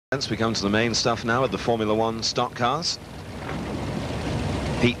We come to the main stuff now of the Formula One stock cars.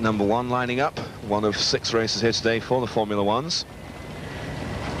 Heat number 1 lining up, one of 6 races here today for the Formula Ones.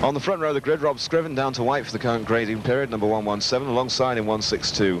 On the front row of the grid, Rob Scriven down to white for the current grading period, number 117, alongside in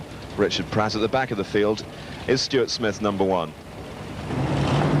 162, Richard Pratt. At the back of the field is Stuart Smith, number 1.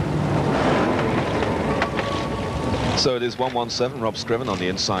 So it is 117, Rob Scriven on the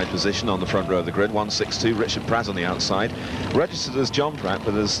inside position on the front row of the grid, 162, Richard Pratt on the outside. Registered as John Pratt,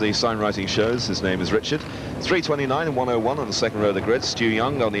 but as the sign writing shows, his name is Richard. 329 and 101 on the second row of the grid, Stu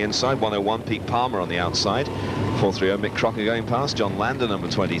Young on the inside, 101, Pete Palmer on the outside. 430, Mick Crocker going past, John Lander, number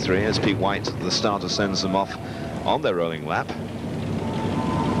 23, as Pete White, the starter, sends them off on their rolling lap.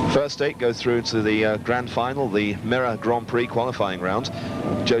 First 8 go through to the grand final, the Mirror Grand Prix qualifying round.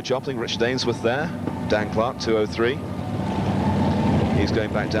 Joe Jopling, Richard Ainsworth there, Dan Clark, 203. He's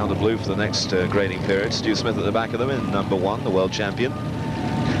going back down to blue for the next grading period. Stu Smith at the back of them in number 1, the world champion.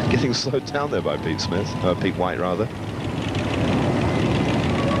 Getting slowed down there by Pete White rather.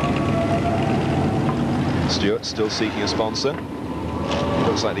 Stuart still seeking a sponsor.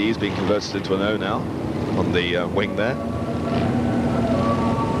 Looks like the E's being converted into an O now on the wing there.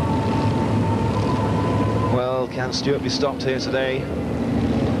 Well, can Stuart be stopped here today?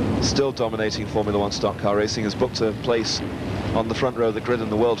 Still dominating Formula One stock car racing, has booked a place on the front row of the grid in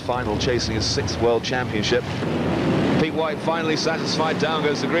the world final, chasing his 6th world championship. Pete White finally satisfied, down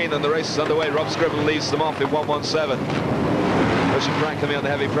goes the green, and the race is underway. Rob Scriven leads them off in 117. Richard Pratt coming under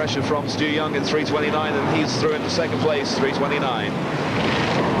heavy pressure from Stu Young in 329, and he's through into second place, 329.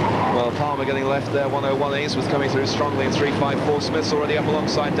 Well, Palmer getting left there, 101. Ainsworth coming through strongly in 354. Smith's already up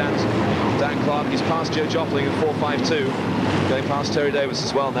alongside Dan Clark. He's past Joe Jopling in 452. Going past Terry Davis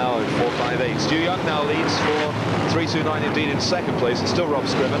as well now in 458. Stu Young now leads for 329 indeed in second place. It's still Rob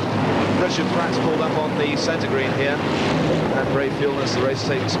Scriven. Richard Pratt's pulled up on the centre green here. And brave fuel as the race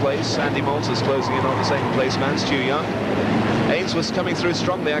takes place. Andy Malters closing in on the second place man, Stu Young. Ainsworth's coming through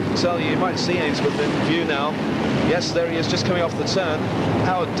strongly, I can tell you. You might see Ainsworth in view now. Yes, there he is, just coming off the turn.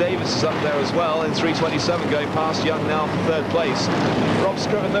 Howard Davis is up there as well in 327, going past Young now for third place. Rob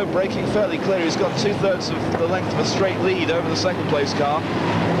Scriven, though, braking fairly clear. He's got 2/3 of the length of a straight lead over the second place car.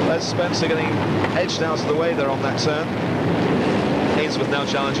 Les Spencer getting edged out of the way there on that turn. Ainsworth now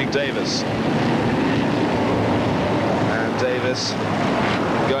challenging Davis. And Davis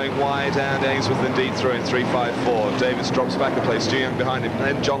going wide, and Ainsworth indeed through in 354. Davis drops back a place, Stu Young behind him, and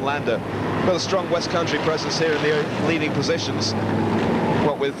then John Lander. Got a strong West Country presence here in the leading positions.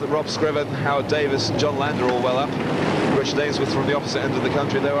 What with Rob Scriven, Howard Davis and John Lander all well up. Richard Ainsworth from the opposite end of the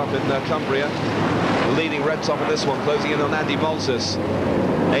country, they're up in Cumbria. The leading red top in this one, closing in on Andy Malters.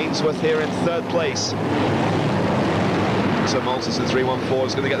 Ainsworth here in third place. So Malters in 314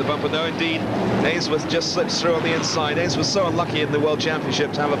 is going to get the bumper. No, indeed. Ainsworth just slips through on the inside. Ainsworth so unlucky in the World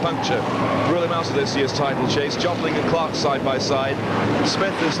Championship to have a puncture. Rule him out of this year's title chase. Jopling and Clark side by side.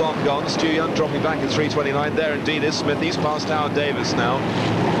 Smith is long gone. Stu Young dropping back in 329. There indeed is Smith. He's past Howard Davis now.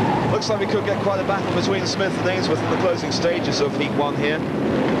 Looks like we could get quite a battle between Smith and Ainsworth in the closing stages of Heat 1 here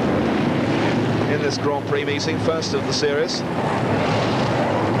in this Grand Prix meeting, first of the series.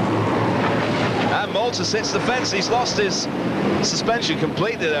 And Malters hits the fence. He's lost his suspension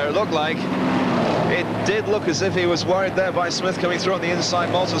completely there, it looked like. It did look as if he was worried there by Smith coming through on the inside.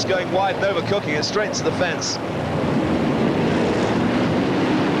 Malters going wide and overcooking it straight to the fence.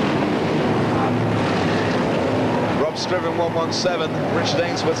 Rob Scriven 117, Richard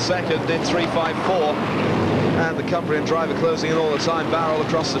Ainsworth second in 354. And the Cumbrian driver closing in all the time, barrel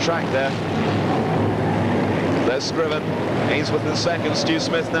across the track there. There's Scriven, Ainsworth in second, Stu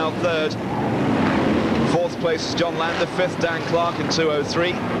Smith now third. Fourth place is John Lander, fifth Dan Clark in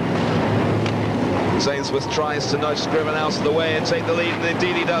 203. Ainsworth tries to nudge Scriven out of the way and take the lead, and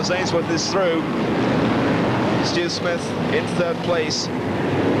indeed he does. Ainsworth is through. Stu Smith in third place,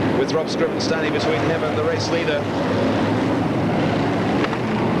 with Rob Scriven standing between him and the race leader.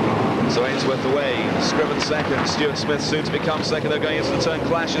 So Ainsworth away, Scriven second, Stuart Smith soon to become second. They're going into the turn,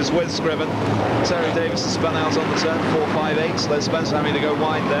 clashes with Scriven. Terry Davis has spun out on the turn, 458. Les Spencer having to go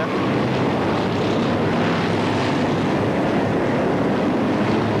wide there.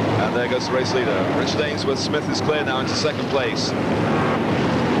 And there goes the race leader. Richard Ainsworth. Smith is clear now into second place.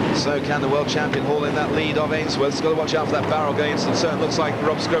 So can the world champion haul in that lead of Ainsworth? Got to watch out for that barrel going into the turn. Looks like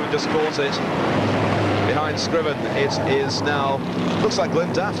Rob Scriven just caught it. Behind Scriven, it is now, looks like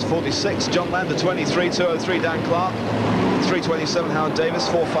Glenn Daft, 46, John Lander, 23, 203, Dan Clark, 327, Howard Davis,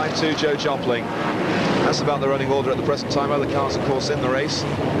 452, Joe Jopling. That's about the running order at the present time. Other cars, of course, in the race.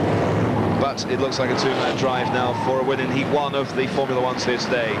 But it looks like a two-man drive now for a win in Heat 1 of the Formula Ones here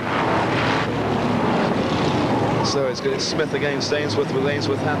today. So it's good. It's Smith against Ainsworth, with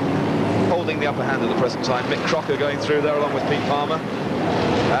Ainsworth holding the upper hand at the present time. Mick Crocker going through there along with Pete Palmer.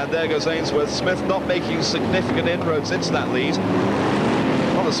 And there goes Ainsworth. Smith not making significant inroads into that lead.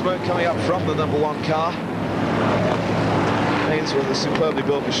 A lot of smoke coming up from the #1 car. Ainsworth, a superbly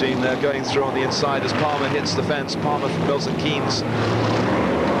built machine there, going through on the inside as Palmer hits the fence. Palmer from Milton Keynes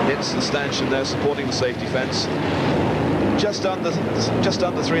hits the stanchion there, supporting the safety fence. Just under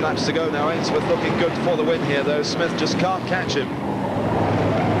 3 laps to go now. Ainsworth looking good for the win here, though. Smith just can't catch him.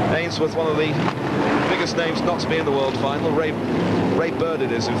 Ainsworth, one of the biggest names not to be in the world final. Ray Bird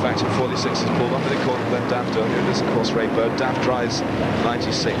it is, in fact, in 46 is pulled off. I think called Glenn Daft earlier. It is, of course, Ray Bird. Daft drives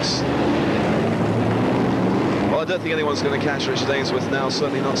 96. Well, I don't think anyone's going to catch Richard Ainsworth now.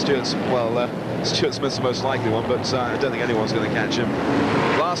 Certainly not Stuart. Well, Stuart Smith's the most likely one, but I don't think anyone's going to catch him.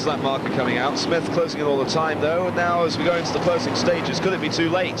 Last lap marker coming out. Smith closing it all the time, though. And now, as we go into the closing stages, could it be too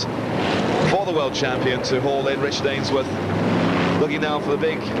late for the world champion to haul in Richard Ainsworth? Looking now for the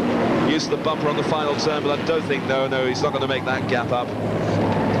big use of the bumper on the final turn, but I don't think, no, he's not going to make that gap up.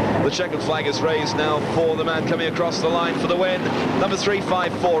 The checkered flag is raised now for the man coming across the line for the win. Number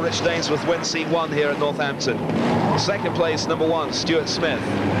 354, Richard Ainsworth, wins seat 1 here at Northampton. Second place, number 1, Stuart Smith.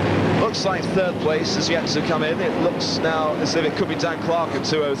 Looks like third place is yet to come in. It looks now as if it could be Dan Clark at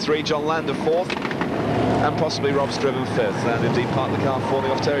 203, John Lander 4th, and possibly Rob Scriven 5th. And indeed part of the car falling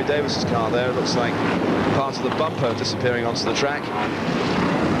off Terry Davis's car there. It looks like part of the bumper disappearing onto the track.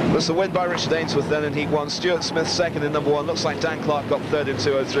 That's a win by Richard Ainsworth then in Heat 1. Stuart Smith second in number 1. Looks like Dan Clark got third in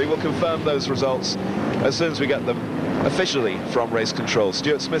 203. We'll confirm those results as soon as we get them officially from race control.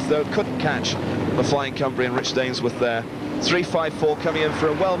 Stuart Smith, though, couldn't catch the Flying Cumbrian Richard Ainsworth there. 354 coming in for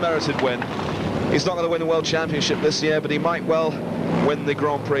a well-merited win. He's not going to win the World Championship this year, but he might well win the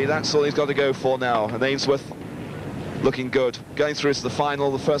Grand Prix. That's all he's got to go for now. And Ainsworth looking good, going through to the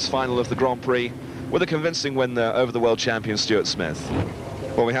final, the first final of the Grand Prix, with a convincing win there over the world champion Stuart Smith.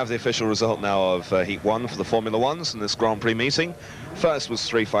 Well, we have the official result now of Heat 1 for the Formula 1s in this Grand Prix meeting. First was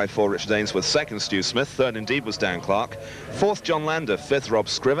 354 Richard Ainsworth, second Stu Smith, third indeed was Dan Clark, fourth John Lander, fifth Rob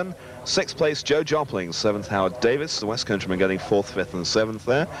Scriven, sixth place Joe Jopling, seventh Howard Davis, the West Countryman getting fourth, fifth and seventh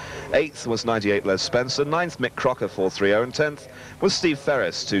there. Eighth was 98 Les Spencer, ninth Mick Crocker 430, and 10th was Steve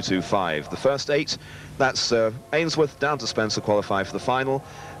Ferris 225. The first 8, that's Ainsworth down to Spencer qualify for the final,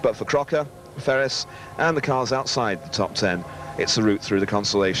 but for Crocker, Ferris and the cars outside the top 10, it's a route through the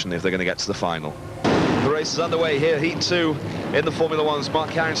consolation if they're going to get to the final. The race is underway here, Heat 2 in the Formula 1s. Mark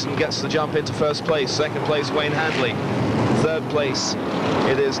Harrison gets the jump into first place. Second place, Wayne Handley. Third place,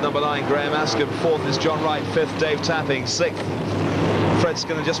 it is number 9, Graham Askham. Fourth is John Wright. Fifth, Dave Tapping. Sixth, Fred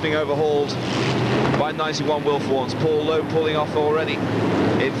Skinner just being overhauled by 91 Will Fawns. Paul Lowe pulling off already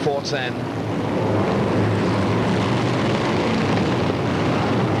in 410.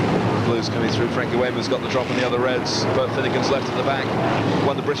 Blues coming through. Frankie Weber's got the drop on the other Reds. Bert Finnegan's left at the back.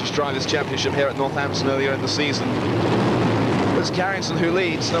 Won the British Drivers' Championship here at Northampton earlier in the season. It's Carrington who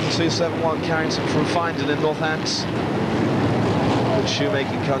leads, number 271, Carrington from Findon in Northants. Good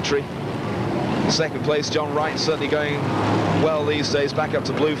shoemaking country. Second place, John Wright, certainly going well these days, back up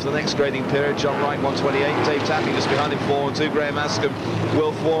to blue for the next grading period. John Wright 128, Dave Tapping just behind him 412, Graham Askham,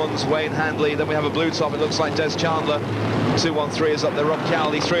 Will Fawns, Wayne Handley. Then we have a blue top, it looks like Des Chandler. 213 is up there, Rob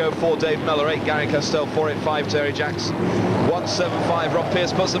Cowley, 304 Dave Mellor, 8 Gary Castell, 485 Terry Jackson, 175 Rob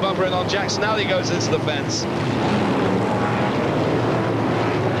Pearce puts the bumper in on Jackson. Now he goes into the fence.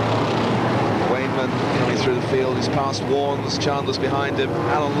 Coming through the field, he's past Warnes, Chandler's behind him,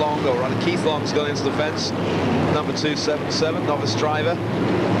 Alan Long, or rather Keith Long's gone into the fence, number 277, novice driver,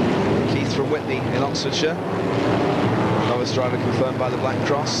 Keith from Whitney in Oxfordshire, novice driver confirmed by the Black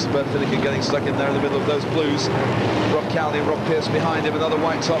Cross. Bert Finnegan getting stuck in there in the middle of those blues, Rob Cowley and Rob Pearce behind him, another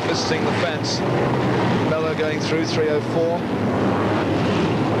white top visiting the fence, Mellor going through 304.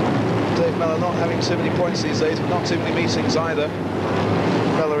 Dave Mellor not having too many points these days, but not too many meetings either.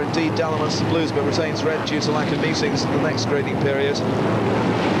 Mellor indeed down amongst the blues, but retains red due to lack of meetings in the next grading period.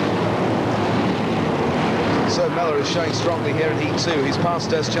 So Mellor is showing strongly here in Heat 2. He's past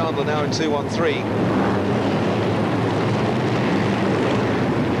Des Chandler now in 213.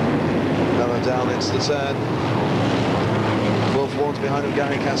 Mellor down into the turn. Wolf Warnes behind him,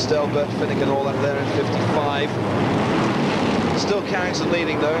 Gary Castell, Bert Finnegan all up there in 55. Still Carrington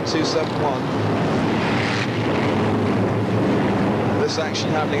leading though in 271. This action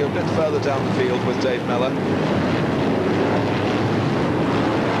happening a bit further down the field with Dave Mellor.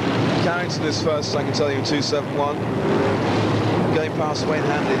 Carrington is first, I can tell you, in 271. Going past Wayne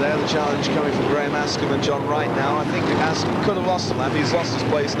Handley there, the challenge coming from Graham Askham and John Wright now. I think Askham could have lost the lap, he's lost his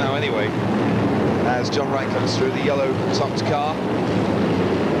place now anyway, as John Wright comes through the yellow topped car.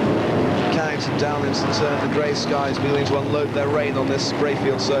 Carrington Carrington down into the turn. The grey skies beginning to unload their rain on this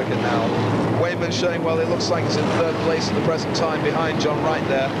Sprayfield circuit now. Wayman showing well. It looks like he's in third place at the present time behind John Wright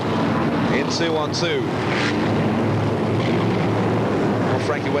there in 2-1-2. Well,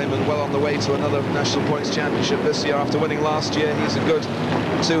 Frankie Wayman well on the way to another National Points Championship this year after winning last year. He's a good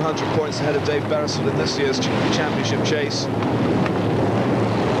 200 points ahead of Dave Beresford in this year's championship chase.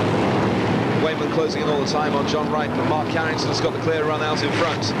 Wayman closing in all the time on John Wright, but Mark Carrington's got the clear run out in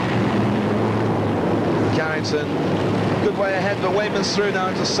front. Carrington, good way ahead, but Wayman's through now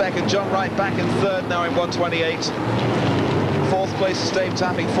into second. John Wright back in third now in 1:28. Fourth place is Dave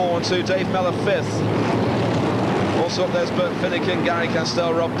Tapping, 4-1-2. Dave Mellor fifth. Also up there's Bert Finnegan, Gary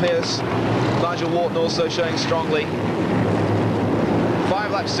Castell, Rob Pearce. Nigel Wharton also showing strongly.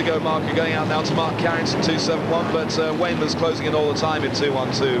 5 laps to go. Marker going out now to Mark Carrington, 2:71, but Wayman's closing in all the time in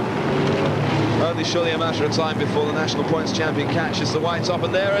 2-1-2. Only surely a matter of time before the National Points Champion catches the white top,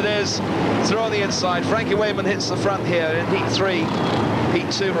 and there it is, through on the inside. Frankie Wayman hits the front here in Heat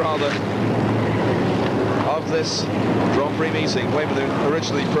 2 rather, of this Grand Prix meeting. Wayman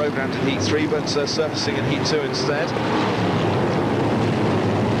originally programmed in Heat 3, but surfacing in Heat 2 instead.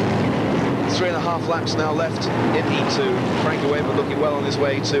 3.5 laps now left in Heat 2. Frankie Wayman looking well on his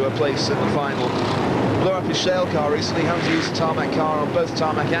way to a place in the final. Blew up his shale car recently, having to use a tarmac car on both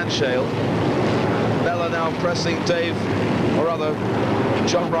tarmac and shale. Mellor now pressing Dave, or rather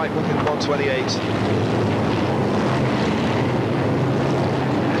John Wright, looking at 1:28.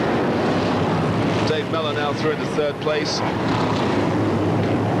 Dave Mellor now through into third place.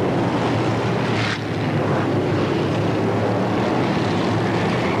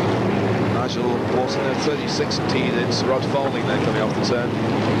 Nigel Wharton there, 36 indeed. It's Rod Fowling there coming off the turn.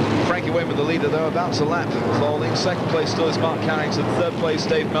 Frankie Wayman the leader though, about to lap Fowling. Second place still is Mark Carrington. Third place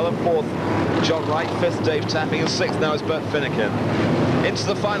Dave Mellor. Fourth John Wright. Fifth Dave Tapping. And sixth now is Bert Finnegan. Into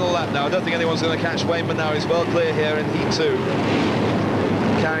the final lap now. I don't think anyone's going to catch Wayman now. He's well clear here in Heat 2.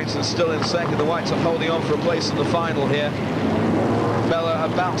 Carrington still in second. The whites are holding on for a place in the final here. Mellor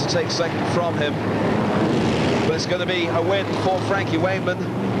about to take second from him. But it's going to be a win for Frankie Wayman.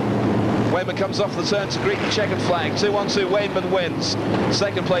 Wayman comes off the turn to greet the checkered flag. 2-1-2, Wayman wins.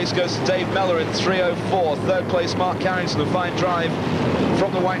 Second place goes to Dave Mellor in 3:04. Third place, Mark Carrington, a fine drive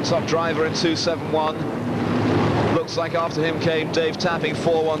from the white top driver in 2:71. Looks like after him came Dave Tapping,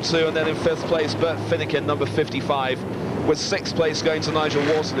 4-1-2, and then in fifth place, Bert Finnegan, number 55, with sixth place going to Nigel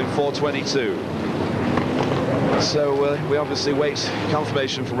Wharton in 4:22. So we obviously wait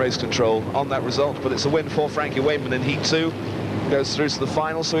confirmation from race control on that result, but it's a win for Frankie Wayman in Heat 2. Goes through to the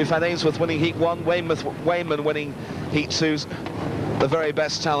final. So we've had Ainsworth winning Heat 1, Wayman winning Heat 2's, the very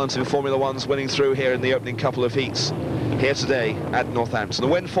best talent in Formula 1's winning through here in the opening couple of heats here today at Northampton. A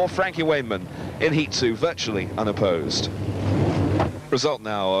win for Frankie Wayman in Heat 2, virtually unopposed. Result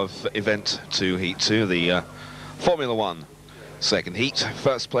now of Event 2, Heat 2, the Formula 1 second heat.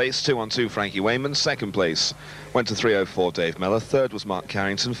 First place, 2-1-2, Frankie Wayman. Second place went to 3:04, Dave Mellor. Third was Mark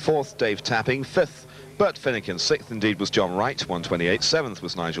Carrington. Fourth, Dave Tapping. Fifth, Bert Finnegan. Sixth indeed was John Wright, 1:28. Seventh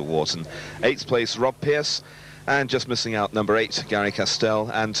was Nigel Wharton. Eighth place, Rob Pearce. And just missing out, number 8, Gary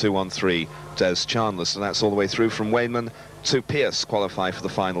Castell. And 2-1-3, Des Chandler. So that's all the way through from Wayman to Pearce qualify for the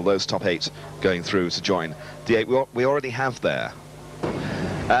final. Those top 8 going through to join the 8 we already have there.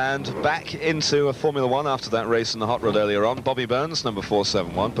 And back into a Formula 1 after that race in the hot rod earlier on. Bobby Burns, number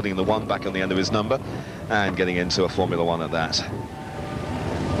 471, putting the 1 back on the end of his number and getting into a Formula 1 at that.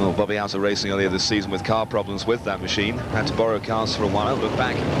 Well, Bobby out of racing earlier this season with car problems with that machine. Had to borrow cars for a while, but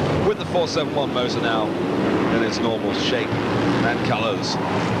back with the 471 motor now in its normal shape and colours.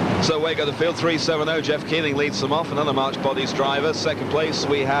 So away go the field, 370. Jeff Keeling leads them off, another March Bodies driver. Second place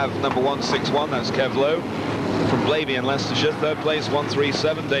we have number 161, that's Kev Lowe from Blaby in Leicestershire. Third place,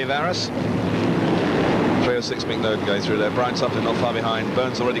 137, Dave Harris. 306, Mick Noden going through there. Brian Tuffin not far behind.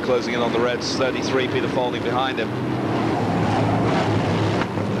 Burns already closing in on the Reds. 33, Peter Faulding behind him.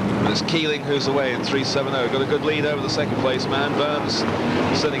 It's Keeling who's away in 370. Got a good lead over the second place man. Burns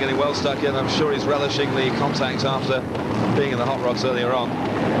certainly getting well stuck in. I'm sure he's relishing the contact after being in the hot rods earlier on.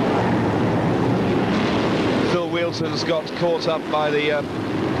 Phil Wheelton's got caught up by the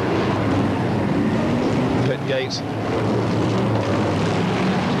pit gate.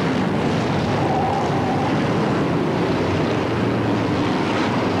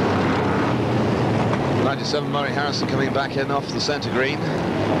 '97 Murray Harrison coming back in off the centre green.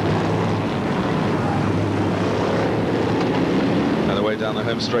 And away down the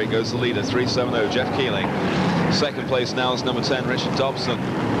home straight goes the leader, 370, Jeff Keeling. Second place now is number 10, Richard Dobson.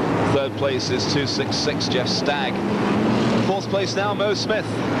 Third place is 266, Jeff Stagg. Fourth place now, Mo Smith,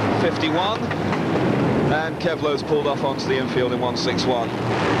 51. And Kev Lowe's pulled off onto the infield in 161.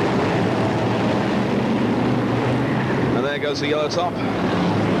 goes the yellow top.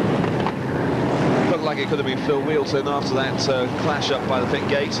 Looked like it could have been Phil Wheelton after that clash up by the pit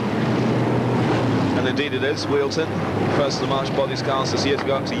gate. And indeed it is. Wheelton, first of the March bodies cars this year to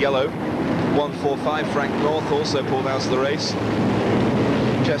go up to yellow. 145. Frank North also pulled out of the race.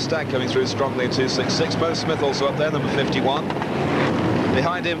 Jeff Stagg coming through strongly in 266. Mo Smith also up there, number 51.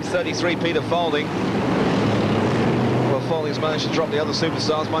 Behind him, 33, Peter Falding. Well, Falding's managed to drop the other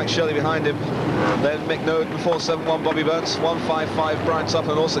superstars. Mike Shirley behind him. Then Mick Noden, 471, Bobby Burns, 155, Brian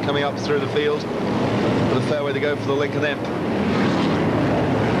Tupman also coming up through the field. But a fair way to go for the Lincoln Imp.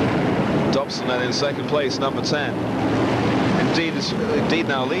 Dobson then in second place, number 10. Indeed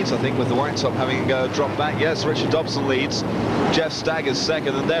now leads, I think, with the white top having dropped back. Yes, Richard Dobson leads. Jeff Stagg is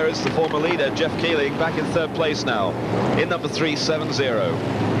second, and there is the former leader, Jeff Keeling, back in third place now, in number 370.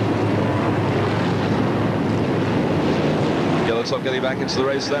 Yellow top getting back into the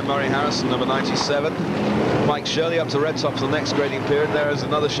race there, Murray Harrison, number 97. Mike Shirley up to red top for the next grading period. There is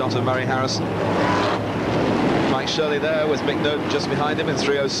another shot of Murray Harrison. Mike Shirley there with Mick Noden just behind him in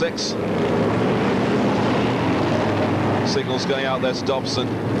 306. Signals going out there to Dobson.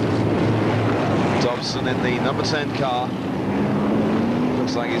 Dobson in the number 10 car.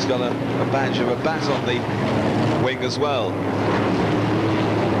 Looks like he's got a badge of a bat on the wing as well.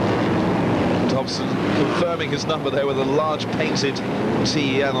 Dobson confirming his number there with a large painted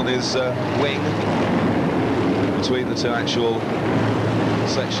TEN on his wing between the two actual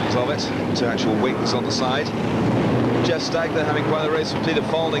sections of it, two actual wings on the side. Jeff Stagg there having quite a race with Peter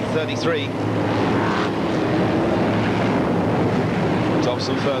Falding, 33.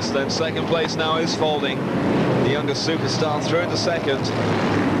 Dobson first, then second place now is Falding, the younger superstar, through into second.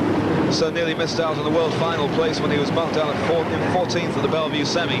 So nearly missed out on the world final place when he was marked out at 14th at the Bellevue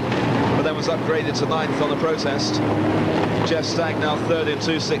semi, but then was upgraded to 9th on a protest. Jeff Stagg now third in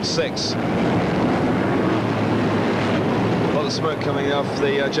 266. A lot of smoke coming off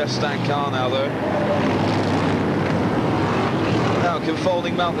the Jeff Stagg car now, though. Now can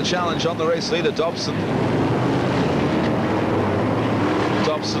Falding mount the challenge on the race leader, Dobson?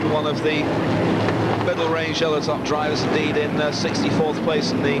 Dobson, one of the middle range yellow top drivers, indeed, in 64th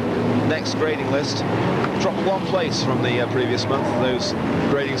place in the next grading list. Dropped one place from the previous month, those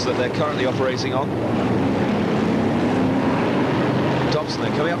gradings that they're currently operating on. Dobson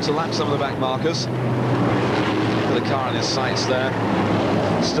then coming up to lap some of the back markers. With a car in his sights there.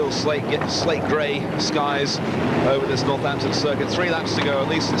 Still slate grey skies over this Northampton circuit. 3 laps to go, at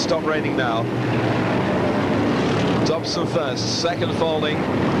least it's stopped raining now. Dobson first, second Falding,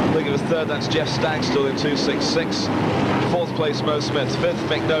 looking for third, that's Jeff Stagg still in 266. Fourth place Mo Smith, fifth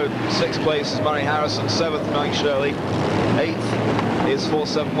Mick Noden, sixth place is Murray Harrison, seventh Mike Shirley, eighth is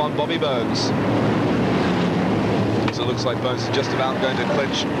 471 Bobby Burns. So it looks like Burns is just about going to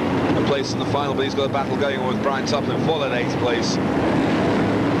clinch a place in the final, but he's got a battle going on with Brian Tupman for that 8th place.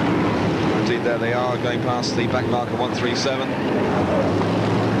 Indeed, there they are, going past the back marker 137.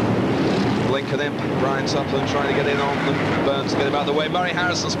 Lincoln Imp, Brian Tupman trying to get in on them. Burns get him out of the way. Murray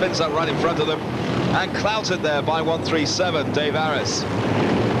Harrison spins up right in front of them and clouted there by 137, Dave Harris.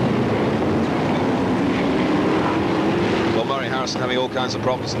 Well, Murray Harrison having all kinds of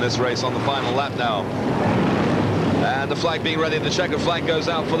problems in this race on the final lap now. And the flag being ready, the checkered flag goes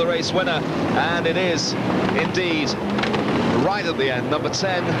out for the race winner. And it is indeed right at the end, number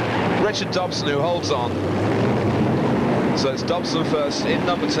 10, Richard Dobson, who holds on. So it's Dobson first in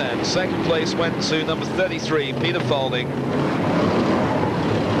number 10. Second place went to number 33, Peter Falding.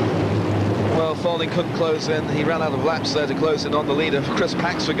 Well, Falding couldn't close in. He ran out of laps there to close in on the leader. Chris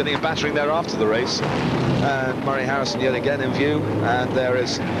Paxford getting a battering there after the race. And Murray Harrison yet again in view. And there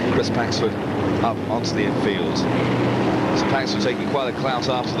is Chris Paxford up onto the infield. So Paxford taking quite a clout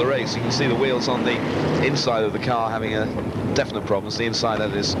after the race. You can see the wheels on the inside of the car having a definite problems. The inside,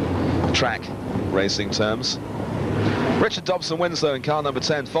 that is track racing terms. Richard Dobson wins though in car number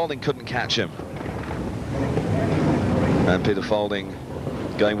 10. Falding couldn't catch him. And Peter Falding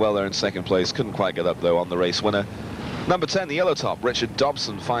going well there in second place. Couldn't quite get up though on the race winner. Number 10, the yellow top, Richard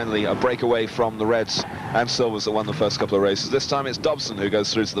Dobson, finally a breakaway from the reds and silvers that won the first couple of races. This time it's Dobson who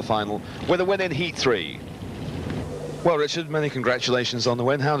goes through to the final with a win in Heat 3. Well, Richard, many congratulations on the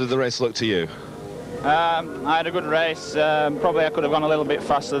win. How did the race look to you? I had a good race. Probably I could have gone a little bit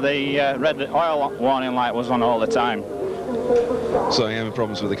faster. The red oil warning light was on all the time. So you're having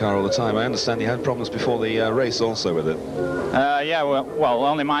problems with the car all the time. I understand you had problems before the race also with it. Yeah, well,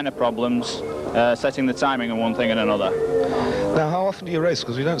 only minor problems. Setting the timing on one thing and another. Now, how often do you race?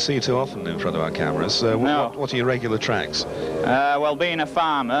 Because we don't see you too often in front of our cameras. No. What are your regular tracks? Well, being a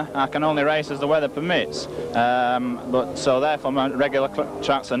farmer, I can only race as the weather permits. So therefore, my regular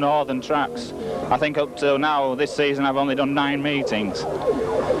tracks are northern tracks. I think up till now, this season, I've only done 9 meetings.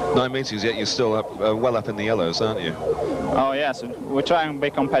 9 meetings, yet you're still up, well up in the yellows, aren't you? Oh yes, we try and be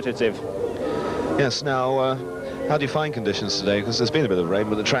competitive. Yes, now, how do you find conditions today? Because there's been a bit of rain,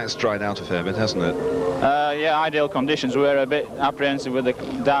 but the track's dried out a fair bit, hasn't it? Yeah, ideal conditions. We're a bit apprehensive with the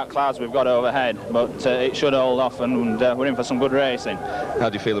dark clouds we've got overhead, but it should hold off, and we're in for some good racing. How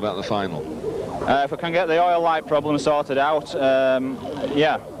do you feel about the final? If I can get the oil light problem sorted out,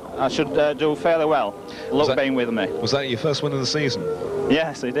 yeah, I should do fairly well. Luck being with me. Was that your first win of the season?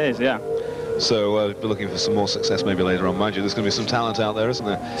 Yes, it is, yeah. So be looking for some more success maybe later on. Mind you, there's going to be some talent out there, isn't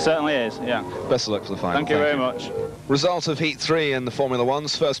there? Certainly is, yeah. Best of luck for the final. Thank you very much. Result of Heat 3 in the Formula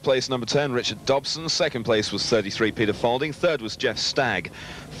 1s. First place, number 10, Richard Dobson. Second place was 33, Peter Faulding. Third was Jeff Stagg.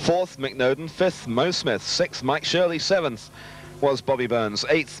 Fourth, Mick Noden. Fifth, Mo Smith. Sixth, Mike Shirley. Seventh was Bobby Burns.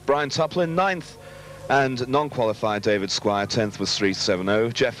 Eighth, Brian Tuplin. Ninth, and non-qualified David Squire. 10th was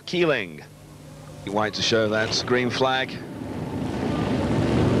 370, Jeff Keeling. White to show that green flag.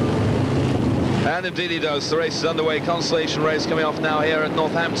 And indeed he does. The race is underway. Consolation race coming off now here at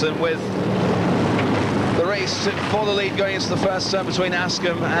Northampton, with the race for the lead going into the first turn between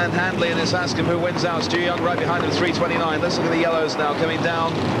Askham and Handley, and it's Askham who wins out. Stu Young right behind him, 329. Let's look at the yellows now coming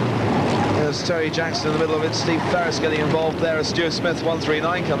down. There's Terry Jackson in the middle of it. Steve Ferris getting involved there as Stuart Smith,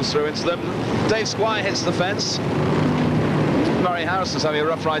 139, comes through into them. Dave Squire hits the fence. Murray Harrison's having a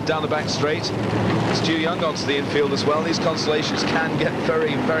rough ride down the back straight. Stu Young onto the infield as well. These consolations can get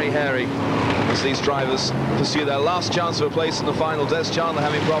very, very hairy as these drivers pursue their last chance of a place in the final. Des Chandler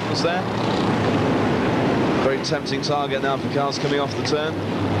having problems there. Very tempting target now for cars coming off the turn.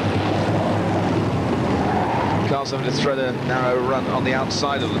 Cars having to thread a narrow run on the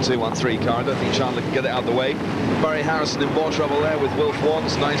outside of the 213 car. I don't think Chandler can get it out of the way. Murray Harrison in more trouble there with Wilf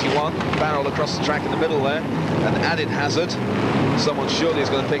Warnes, 91. Barrel across the track in the middle there. An added hazard. Someone surely is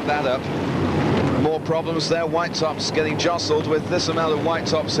going to pick that up. More problems there. White tops getting jostled with this amount of white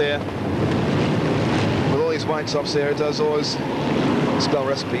tops here. With all these white tops here, it does always spell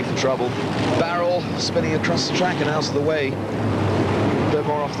recipe for trouble. Barrel spinning across the track and out of the way. A bit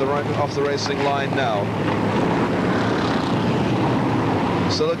more off the racing line now.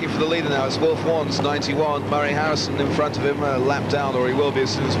 So looking for the leader now, it's Wilf Warnes, 91. Murray Harrison in front of him, a lap down, or he will be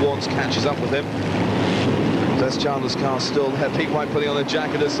as soon as Warnes catches up with him. Des Chandler's car still there. Pete White putting on a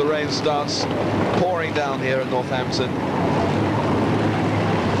jacket as the rain starts pouring down here at Northampton.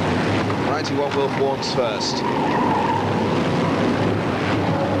 91, Wilf Warnes first.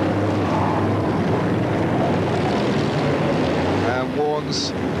 And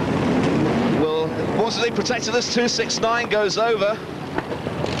Warnes will... Warnes is protected as 269 goes over.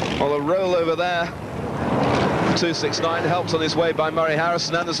 Well, a roll over there. 269 helped on his way by Murray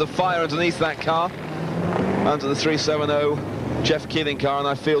Harrison, and there's a fire underneath that car, under the 370 Jeff Keeling car, and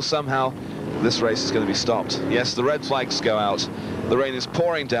I feel somehow this race is going to be stopped. Yes, the red flags go out. The rain is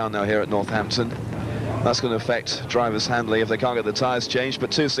pouring down now here at Northampton. That's going to affect drivers' handling if they can't get the tyres changed,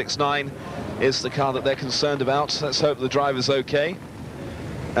 but 269 is the car that they're concerned about. Let's hope the driver's okay.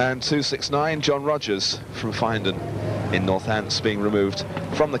 And 269, John Rogers from Findon in Northampton, being removed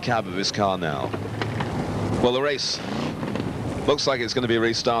from the cab of his car now. Well, the race looks like it's going to be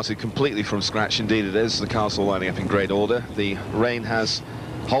restarted completely from scratch. Indeed it is. The cars all lining up in great order. The rain has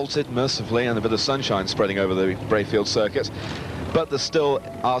halted mercifully, and a bit of sunshine spreading over the Brayfield circuit. But there still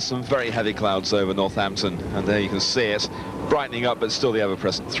are some very heavy clouds over Northampton, and there you can see it brightening up, but still the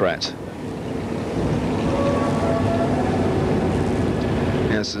ever-present threat.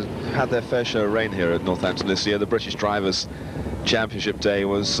 Yes, had their fair share of rain here at Northampton this year. The British Drivers' Championship Day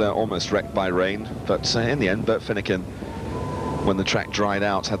was almost wrecked by rain, but in the end, Bert Finnegan, when the track dried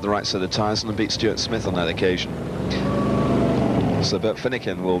out, had the right set of tyres and beat Stuart Smith on that occasion. So Bert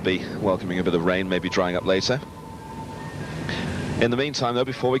Finnegan will be welcoming a bit of rain, maybe drying up later. In the meantime, though,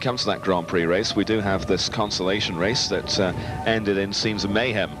 before we come to that Grand Prix race, we do have this consolation race that ended in scenes of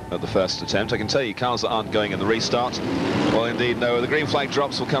mayhem at the first attempt. I can tell you, cars that aren't going in the restart, well, indeed, no. The green flag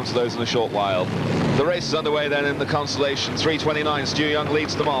drops. Will come to those in a short while. The race is underway then in the consolation. 329, Stu Young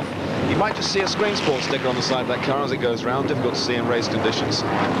leads them off. You might just see a Screen Sport sticker on the side of that car as it goes round. Difficult to see in race conditions.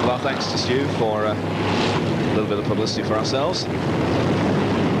 Well, our thanks to Stu for a little bit of publicity for ourselves.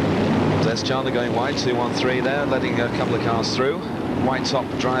 Des Chandler going wide, 213 there, letting a couple of cars through. White top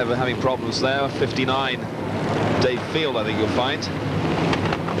driver having problems there, 59. Dave Field, I think you'll find.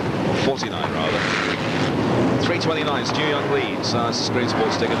 49 rather. 329, Stu Young leads. It's a Screen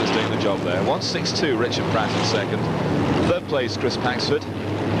Sport sticker that's doing the job there. 162, Richard Pratt in second. Third place, Chris Paxford.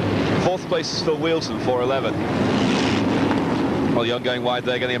 Fourth place is Phil Wheelton, 411. Well, Young going wide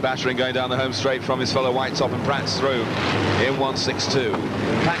there, getting a battering going down the home straight from his fellow White Top, and Pratt's through in 1.62.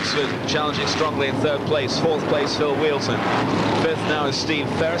 Paxford challenging strongly in third place. Fourth place, Phil Wheelton. Fifth now is Steve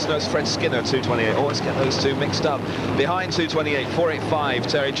Ferris. No, it's Fred Skinner, 2.28. Always get those two mixed up. Behind 2.28, 4.85,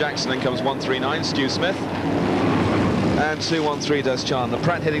 Terry Jackson. Then comes 1.39, Stu Smith. And 2.13 does Chandler.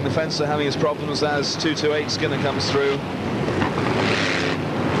 Pratt hitting the fence, so having his problems as 2.28. Skinner comes through.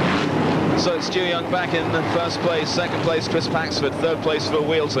 So it's Stu Young back in first place, second place Chris Paxford, third place Phil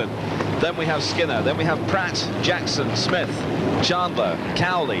Wheelton. Then we have Skinner, then we have Pratt, Jackson, Smith, Chandler,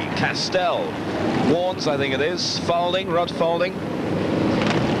 Cowley, Castell, Warnes, I think it is, Faulding, Rod Faulding.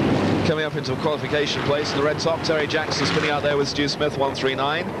 Coming up into a qualification place in the red top, Terry Jackson spinning out there with Stu Smith,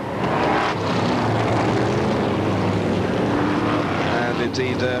 1.39. And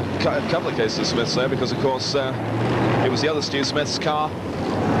indeed, a couple of cases of Smiths there, because of course it was the other Stu Smith's car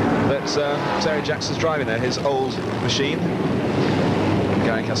that Terry Jackson's driving there, his old machine.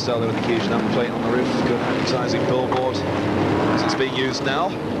 Gary Castello with the huge number plate on the roof, good advertising billboard as it's being used now.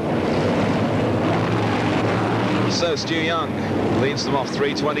 So Stu Young leads them off,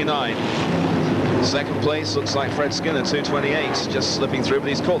 3.29. Second place looks like Fred Skinner, 2.28, just slipping through, but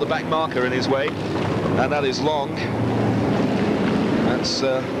he's caught the back marker in his way, and that is Long. That's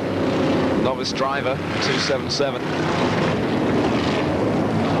novice driver, 2.77.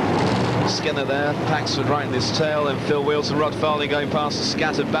 Skinner there, Paxford right in his tail, and Phil Wheelton, Rod Faulding going past the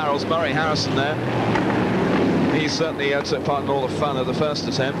scattered barrels. Murray Harrison there. He certainly took part in all the fun of the first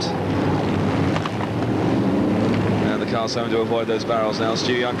attempt. And the car's having to avoid those barrels now.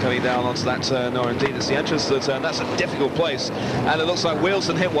 Stu Young coming down onto that turn, or indeed it's the entrance to the turn. That's a difficult place, and it looks like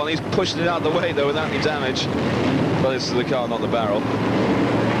Wheelton hit one. He's pushed it out of the way though without any damage. But this is the car, not the barrel.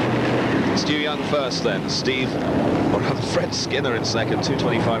 Stu Young first then, or rather Fred Skinner in second,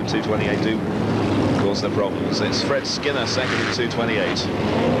 2.25 and 2.28 do cause their problems. It's Fred Skinner second in 2.28.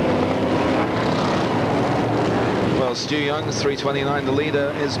 Well, Stu Young, 3.29, the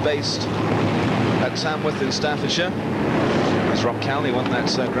leader is based at Tamworth in Staffordshire. As Rob Cowley won that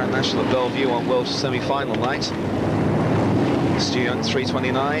Grand National at Bellevue on World semi-final night. Stu Young,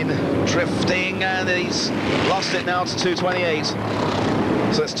 3.29, drifting, and he's lost it now to 2.28.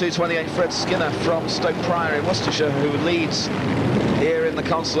 So it's 2.28 Fred Skinner from Stoke Priory in Worcestershire, who leads here in the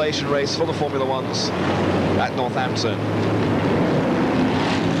consolation race for the Formula Ones at Northampton.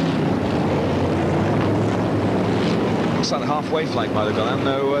 Looks like the halfway flag might have gone out.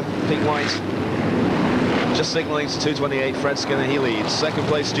 No, pink white. Just signalling to 2.28 Fred Skinner, he leads. Second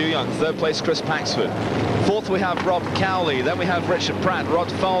place Stu Young, third place Chris Paxford. Fourth we have Rob Cowley, then we have Richard Pratt, Rod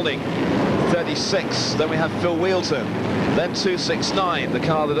Faulding, 36. Then we have Phil Wheelton. Then 2.69, the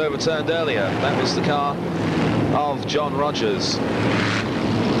car that overturned earlier. That was the car of John Rogers.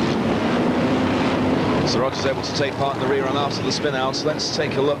 So Rogers able to take part in the rerun after the spin-out. Let's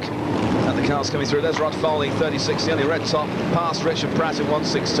take a look at the cars coming through. There's Rod Faulding, 36, the only red top, past Richard Pratt in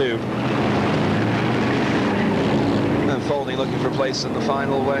 1.62. And Faulding looking for a place in the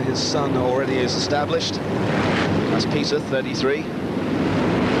final where his son already is established. That's Peter, 33.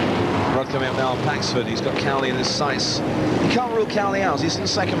 Rod coming up now on Paxford. He's got Cowley in his sights. You can't rule Cowley out. He's in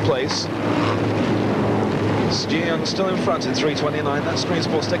second place. Stu Young still in front in 3.29. That Screen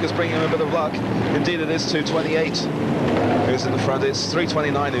Sports sticker's bringing him a bit of luck. Indeed, it is 2.28 who's in the front. It's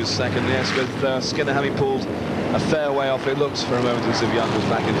 3.29 who's second, yes, with Skinner having pulled a fair way off. It looked for a moment as if Young was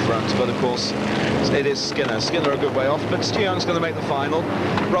back in front, but of course it is Skinner. Skinner a good way off, but Stu Young's going to make the final.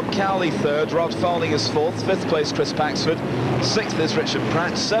 Rob Cowley third, Rod Faulding is fourth, fifth place Chris Paxford, sixth is Richard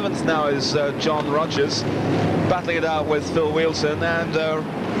Pratt, seventh now is John Rogers, battling it out with Phil Wheelton, and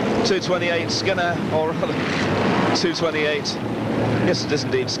 2.28 Skinner, or rather 2.28. Yes, it is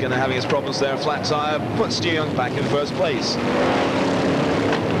indeed Skinner having his problems there. A flat tyre puts Stu Young back in first place.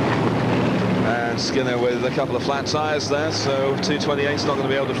 And Skinner with a couple of flat tyres there, so 2.28 is not going to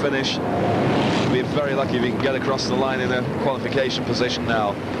be able to finish. He'll be very lucky if he can get across the line in a qualification position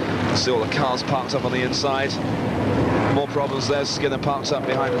now. See all the cars parked up on the inside. More problems there. Skinner parked up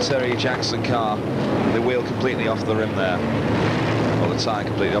behind the Terry Jackson car. The wheel completely off the rim there. Well, the tyre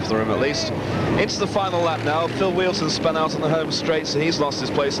completely off the rim at least. Into the final lap now. Phil Wheelton spun out on the home straight, so he's lost his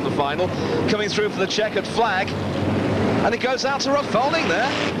place in the final. Coming through for the checkered flag. And it goes out to Rod Faulding there.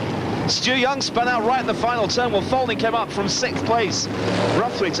 Stu Young spun out right in the final turn. Well, Faulding came up from 6th place,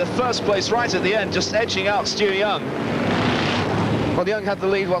 roughly to 1st place right at the end, just edging out Stu Young. Well, Young had the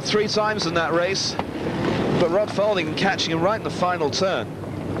lead, what, 3 times in that race, but Rod Faulding catching him right in the final turn.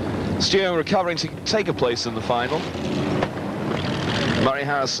 Stu Young recovering to take a place in the final. Murray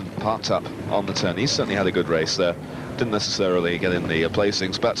Harrison parked up on the turn. He certainly had a good race there. Didn't necessarily get in the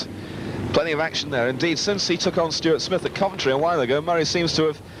placings, but Plenty of action there. Indeed, since he took on Stuart Smith at Coventry a while ago, Murray seems to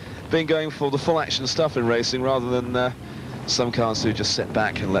have been going for the full action stuff in racing rather than some cars who just sit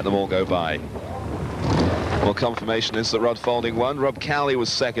back and let them all go by. Well, confirmation is that Rod Faulding won. Rob Cowley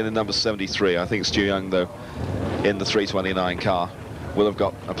was second in number 73. I think Stu Young, though, in the 329 car, will have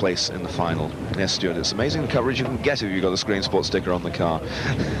got a place in the final. Yes, Stuart, it's amazing the coverage you can get if you've got a Screen Sport sticker on the car.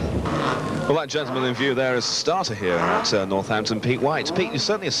 Well, that gentleman in view there is the starter here at Northampton, Pete White. Pete, you're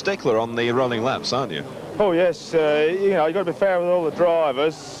certainly a stickler on the rolling laps, aren't you? Oh, yes. You know, you've got to be fair with all the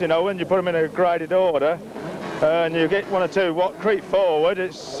drivers. You know, when you put them in a graded order and you get one or two what creep forward,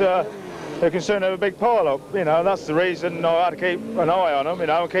 it's they can soon have a big pile-up. You know, that's the reason I had to keep an eye on them, you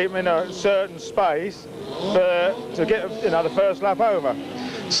know, and keep them in a certain space to get, you know, the first lap over.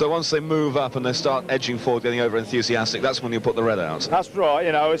 So once they move up and they start edging forward, getting over enthusiastic, that's when you put the red out? That's right,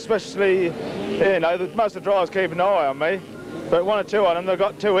 you know, especially, you know, most of the drivers keep an eye on me, but one or two of them, they've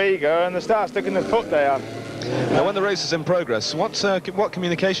got too eager and they start sticking their foot down. Now, when the race is in progress, what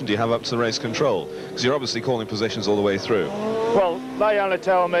communication do you have up to the race control? Because you're obviously calling positions all the way through. Well, they only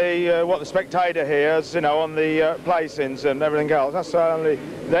tell me what the spectator hears, you know, on the placings and everything else. That's only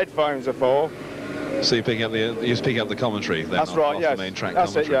the headphones are for. So you're picking up the commentary then? That's right, off yes. The main track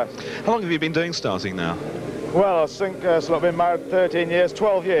That's commentary. it, yes. How long have you been doing starting now? Well, I think I've been married 13 years,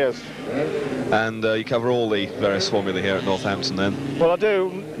 12 years. And you cover all the various formula here at Northampton then? Well, I do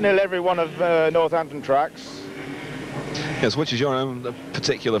nearly every one of Northampton tracks. Yes, which is your own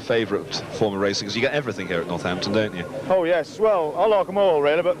particular favourite form of racing? Because you get everything here at Northampton, don't you? Oh, yes. Well, I like them all,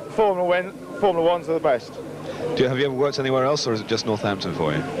 really, but Formula 1's are the best. Have you ever worked anywhere else, or is it just Northampton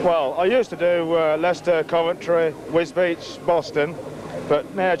for you? Well, I used to do Leicester, Coventry, Wisbech, Boston,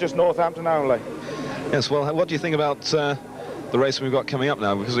 but now just Northampton only. Yes, well, what do you think about the race we've got coming up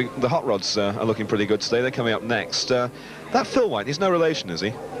now? Because the hot rods are looking pretty good today. They're coming up next. That Phil White, he's no relation, is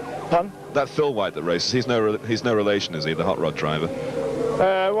he? Pardon? That Phil White that races, he's no relation, is he, the hot rod driver?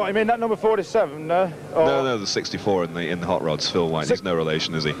 What, you mean that number 47? No, the 64 in the hot rods, Phil White. He's no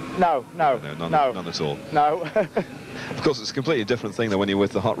relation, is he? No. None at all. No. Of course, it's a completely different thing than when you're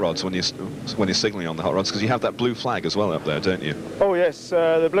with the hot rods, when you're signalling on the hot rods, because you have that blue flag as well up there, don't you? Oh yes,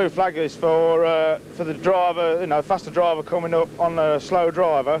 the blue flag is for the driver, you know, faster driver coming up on a slow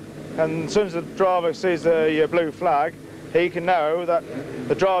driver, and as soon as the driver sees the blue flag, he can know that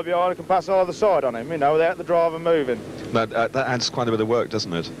the driver behind can pass either side on him, you know, without the driver moving. That adds quite a bit of work,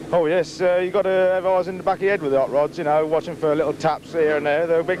 doesn't it? Oh yes, you've got to have eyes in the back of your head with the hot rods, you know, watching for little taps here and there.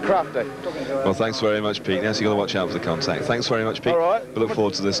 They're a bit crafty. Well, thanks very much, Pete. Yes, you've got to watch out for the contact. Thanks very much, Pete. All right. We look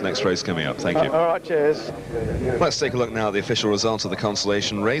forward to this next race coming up. Thank you. All right, cheers. Let's take a look now at the official result of the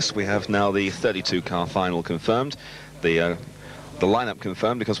consolation race. We have now the 32-car final confirmed. The lineup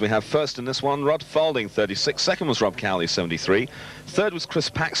confirmed, because we have first in this one Rod Faulding, 36. Second was Rob Cowley, 73. Third was Chris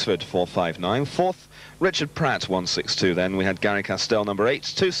Paxford, 459. Fourth, Richard Pratt, 162. Then we had Gary Castell, number 8.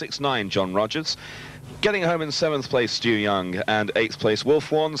 269, John Rogers. Getting home in 7th place, Stu Young. And 8th place, Wolf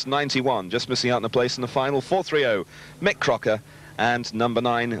Warnes, 91. Just missing out in a place in the final, 430, Mick Crocker. And number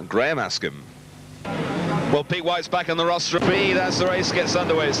 9, Graham Askham. Well, Pete White's back on the roster. Speed as the race gets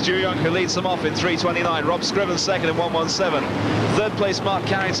underway. It's Stu Young who leads them off in 329. Rob Scriven second in 117. Third place, Mark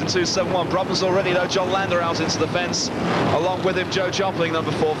Carrington, 271. Problems already, though. John Lander out into the fence. Along with him, Joe Jopling,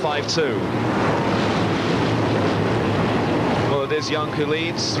 number 452. Well, it is Young who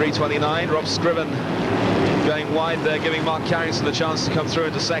leads, 329. Rob Scriven going wide there, giving Mark Carrington the chance to come through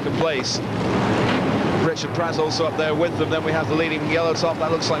into second place. Richard Pratt also up there with them. Then we have the leading yellow top.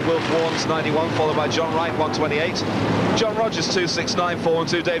 That looks like Wilf Warnes, 91, followed by John Wright, 128. John Rogers, 269,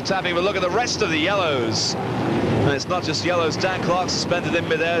 412. Dave Tapping. But look at the rest of the yellows. And it's not just yellows. Dan Clark suspended in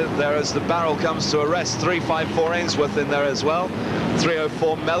midair there as the barrel comes to a rest. 354 Ainsworth in there as well.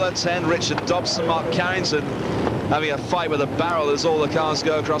 304 Mellor, 10 Richard Dobson, Mark Carrington having a fight with a barrel as all the cars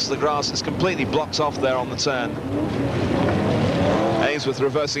go across the grass. It's completely blocked off there on the turn. Ainsworth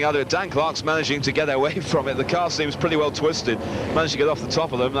reversing out of it. Dan Clark's managing to get away from it. The car seems pretty well twisted. Managed to get off the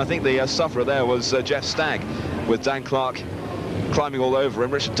top of them. And I think the sufferer there was Jeff Stagg, with Dan Clark climbing all over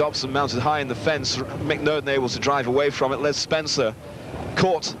him. Richard Dobson mounted high in the fence. Mick Norton able to drive away from it. Les Spencer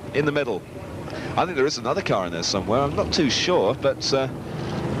caught in the middle. I think there is another car in there somewhere. I'm not too sure, but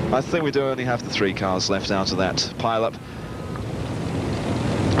I think we do only have the 3 cars left out of that pile-up.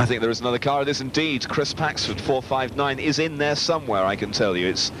 I think there is another car. It is indeed Chris Paxford, 459, is in there somewhere, I can tell you.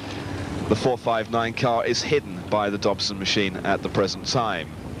 It's the 459 car is hidden by the Dobson machine at the present time.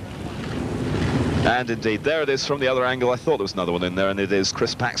 And indeed, there it is from the other angle. I thought there was another one in there, and it is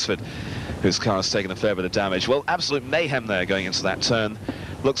Chris Paxford, whose car has taken a fair bit of damage. Well, absolute mayhem there going into that turn.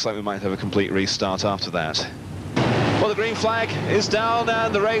 Looks like we might have a complete restart after that. Well, the green flag is down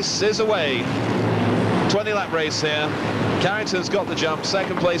and the race is away. 20-lap race here. Carrington's got the jump.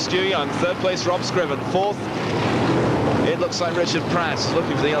 Second place, Stu Young. Third place, Rob Scriven. Fourth, it looks like Richard Pratt.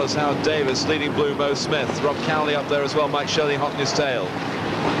 Looking for the yellows, Howard Davis. Leading blue, Mo Smith. Rob Cowley up there as well. Mike Shirley hot in his tail.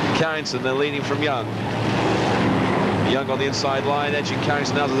 Carrington, they're leading from Young. Young on the inside line, edging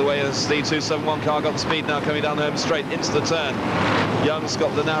Carrington out of the way as the 271 car got the speed now, coming down home straight into the turn. Young's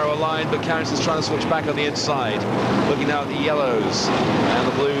got the narrower line, but Carrington's trying to switch back on the inside. Looking now at the yellows and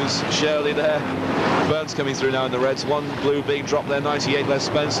the blues. Shirley there. Burns coming through now in the reds. One blue being dropped there, 98 Les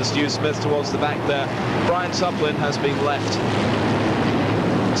Spencer. Stu Smith towards the back there. Brian Tuplin has been left.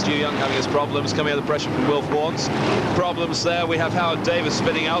 Stu Young having his problems, coming under pressure from Wilf Warnes. Problems there. We have Howard Davis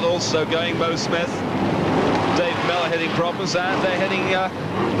spinning out, also going. Mo Smith. Dave Miller hitting problems, and they're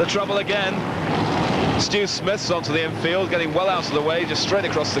hitting the trouble again. Stu Smith's onto the infield, getting well out of the way, just straight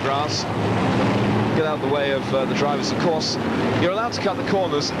across the grass. Get out of the way of the drivers. Of course, you're allowed to cut the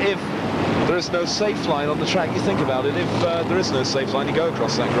corners if there is no safe line on the track. You think about it, if there is no safe line, you go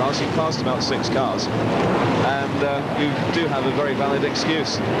across that grass. You've passed about 6 cars, and you do have a very valid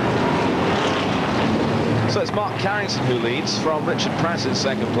excuse. So it's Mark Carrington who leads, from Richard Pratt in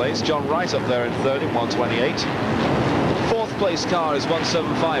second place. John Wright up there in third in 128. Fourth place car is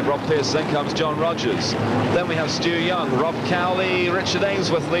 175, Rob Pearce. Then comes John Rogers. Then we have Stu Young, Rob Cowley, Richard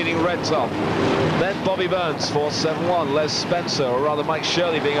Ainsworth leading red top. Then Bobby Burns, 471, Les Spencer, or rather Mike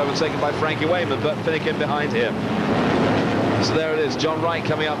Shirley being overtaken by Frankie Wayman, but Finnegan behind him. So there it is, John Wright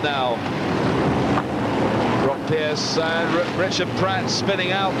coming up now. Rob Pearce and Richard Pratt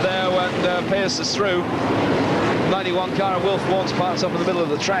spinning out there when Pearce is through. 91 car and Wilf Warnes parked up in the middle of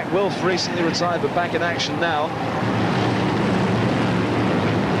the track. Wilf recently retired, but back in action now.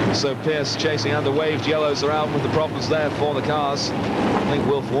 So Pearce chasing, and the waved yellows are out with the problems there for the cars. I think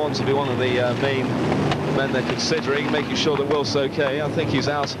Wilf Warnes will be one of the main men they're considering, making sure that Wilf's okay. I think he's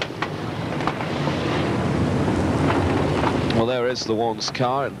out. Well, there is the Warnes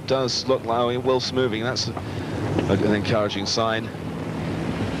car. It does look like Wilf's moving. That's an encouraging sign.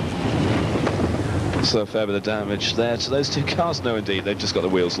 So a fair bit of damage there to those 2 cars. No, indeed, they've just got the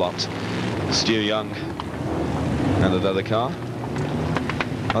wheels locked. Stu Young and another car.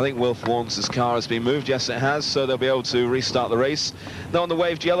 I think Wilf Warnes' car has been moved. Yes, it has, so they'll be able to restart the race. Now on the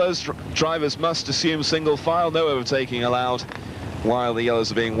waved yellows, drivers must assume single file. No overtaking allowed while the yellows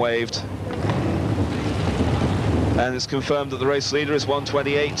are being waved. And it's confirmed that the race leader is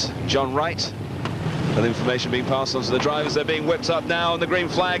 128, John Wright. And information being passed on to the drivers. They're being whipped up now, and the green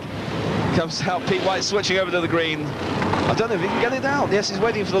flag comes out. Pete White switching over to the green. I don't know if he can get it out. Yes, he's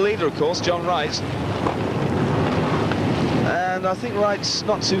waiting for the leader, of course, John Wright. And I think Wright's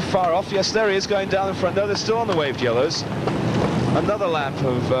not too far off. Yes, there he is, going down in front. No, they're still on the waved yellows. Another lap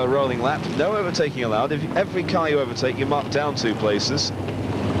of rolling lap. No overtaking allowed. If every car you overtake, you mark down 2 places.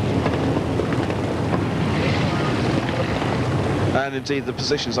 And indeed, the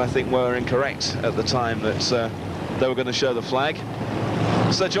positions, I think, were incorrect at the time that they were going to show the flag.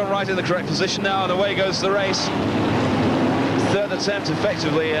 So John Wright in the correct position now, and away goes the race. Third attempt,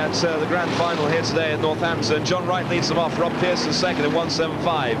 effectively, at the grand final here today in Northampton. John Wright leads them off. Rob Pearce in second at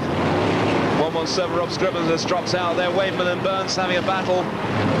 175. 117, Rob Scriven has dropped out there. Wayman and Burns having a battle.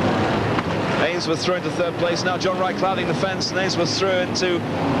 Ainsworth through into third place. Now John Wright clouding the fence, and Ainsworth through into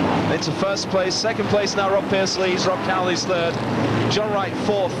first place. Second place now Rob Pearce leads. Rob Cowley's third. John Wright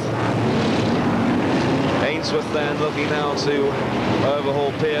fourth. Ainsworth then looking now to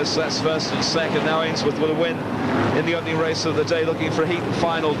overhaul Pearce. That's first and second. Now Ainsworth with a win in the opening race of the day, looking for a heat and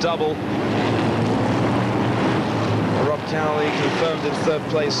final double. Rob Cowley confirmed in third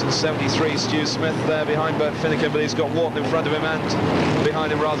place in 73. Stu Smith there behind Bert Finnegan, but he's got Wharton in front of him, and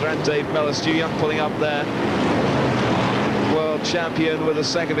behind him rather, and Dave Miller. Stu Young pulling up there. World champion with a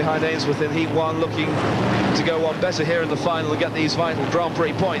second behind Ainsworth in Heat 1, looking to go on better here in the final and get these vital Grand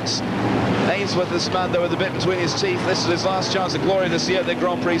Prix points. Ainsworth, this man though with a bit between his teeth. This is his last chance of glory this year at the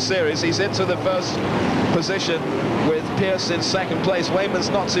Grand Prix Series. He's into the first position with Pearce in second place. Wayman's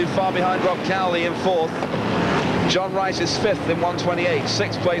not too far behind Rob Cowley in fourth. John Wright is fifth in 128.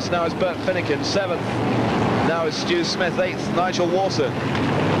 Sixth place now is Bert Finnegan. Seventh now is Stu Smith. Eighth, Nigel Wharton.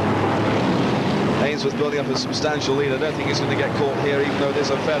 Ainsworth building up a substantial lead. I don't think he's going to get caught here, even though it is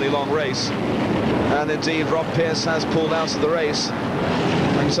a fairly long race. And indeed, Rob Pearce has pulled out of the race.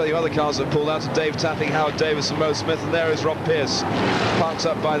 I can tell you other cars have pulled out. Dave Tapping, Howard Davis and Mo Smith, and there is Rob Pearce, parked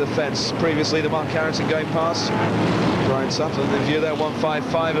up by the fence. Previous leader Mark Carrington going past. Brian Tuplin in view there,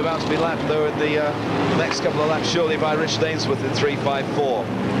 155, about to be lapped though in the next couple of laps surely by Richard Ainsworth in 354.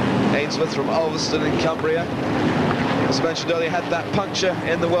 Ainsworth from Ulverston in Cumbria. As mentioned earlier, had that puncture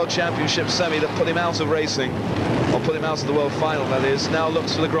in the World Championship semi that put him out of racing. or put him out of the World Final, that is, now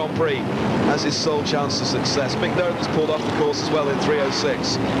looks for the Grand Prix as his sole chance of success. Mick Nolan's pulled off the course as well in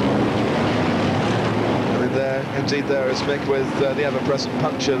 3:06. Indeed there is Mick with the ever-present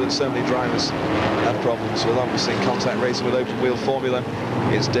puncture that so many drivers have problems with. Obviously, in contact racing with open-wheel formula,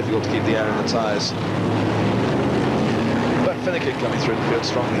 it's difficult to keep the air in the tyres. But Finnegan coming through the field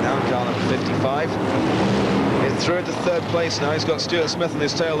strongly now in car number 55. It's through into third place now. He's got Stuart Smith in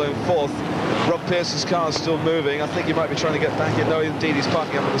his tail in fourth. Rob Pearson's car is still moving. I think he might be trying to get back in. No, indeed, he's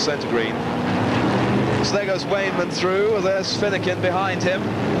parking up on the centre green. So there goes Wainman through. There's Finnegan behind him.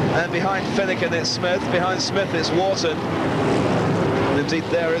 And behind Finnegan it's Smith. Behind Smith it's Wharton. And indeed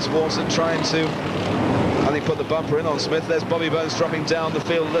there is Wharton trying to, I think, put the bumper in on Smith. There's Bobby Burns dropping down the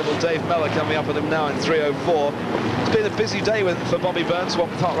field a little. Dave Mellor coming up at him now in 3:04. It's been a busy day for Bobby Burns, what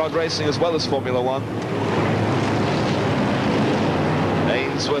with hot rod racing as well as Formula One.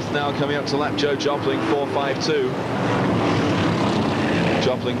 Ainsworth now coming up to lap Joe Jopling, 4:52.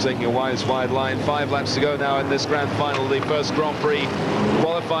 Jopling taking a wide line. 5 laps to go now in this grand final, the first Grand Prix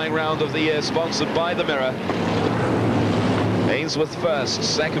qualifying round of the year, sponsored by the Mirror. Ainsworth first.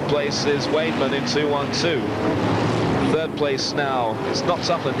 Second place is Wainman in 2:12. Third place now is not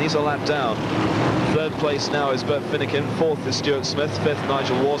Tupland, he's a lap down. Third place now is Bert Finnegan. Fourth is Stuart Smith. Fifth,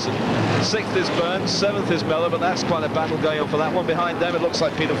 Nigel Wharton. Sixth is Burns. Seventh is Mellor, but that's quite a battle going on for that one. Behind them, it looks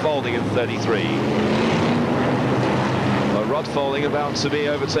like Peter Faulding in 33. Rod Faulding about to be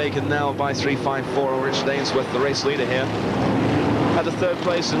overtaken now by 354 or Richard Ainsworth, the race leader here. Had a third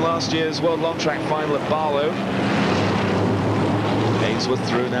place in last year's World Long Track final at Barlow. Ainsworth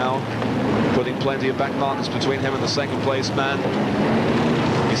through now, putting plenty of back markers between him and the second place man.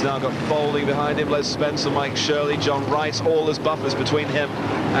 He's now got Faulding behind him, Les Spencer, Mike Shirley, John Wright, all as buffers between him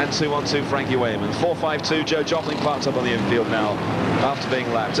and 212 Frankie Wayman. 4:52, Joe Jopling parked up on the infield now after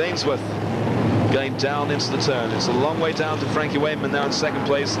being lapped. Ainsworth going down into the turn. It's a long way down to Frankie Wayman now in second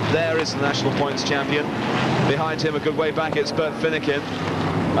place. There is the national points champion. Behind him, a good way back, it's Bert Finnegan.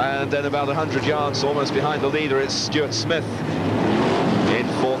 And then about 100 yards, almost behind the leader, it's Stuart Smith in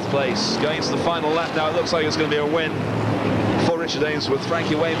fourth place. Going into the final lap now, it looks like it's going to be a win for Richard Ainsworth.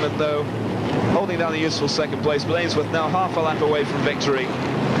 Frankie Wayman, though, holding down a useful second place, but Ainsworth now half a lap away from victory.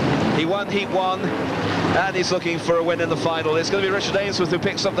 He won Heat 1, and he's looking for a win in the final. It's going to be Richard Ainsworth who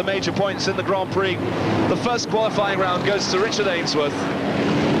picks up the major points in the Grand Prix. The first qualifying round goes to Richard Ainsworth.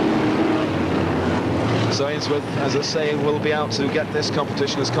 So Ainsworth, as I say, will be out to get this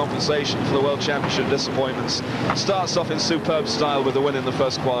competition as compensation for the World Championship disappointments. Starts off in superb style with a win in the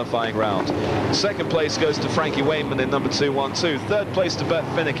first qualifying round. Second place goes to Frankie Wayman in number 212. Third place to Bert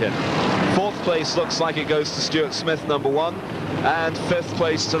Finnegan. Fourth place looks like it goes to Stuart Smith, number 1. And fifth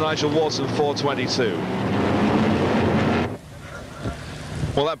place to Nigel Wharton, 4:22.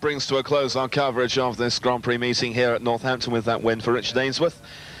 Well, that brings to a close our coverage of this Grand Prix meeting here at Northampton with that win for Richard Ainsworth.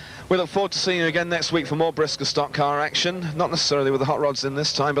 We look forward to seeing you again next week for more brisker stock car action. Not necessarily with the hot rods in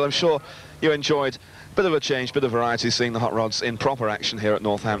this time, but I'm sure you enjoyed a bit of a change, bit of variety, seeing the hot rods in proper action here at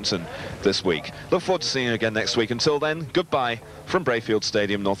Northampton this week. Look forward to seeing you again next week. Until then, goodbye from Brayfield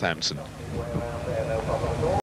Stadium, Northampton.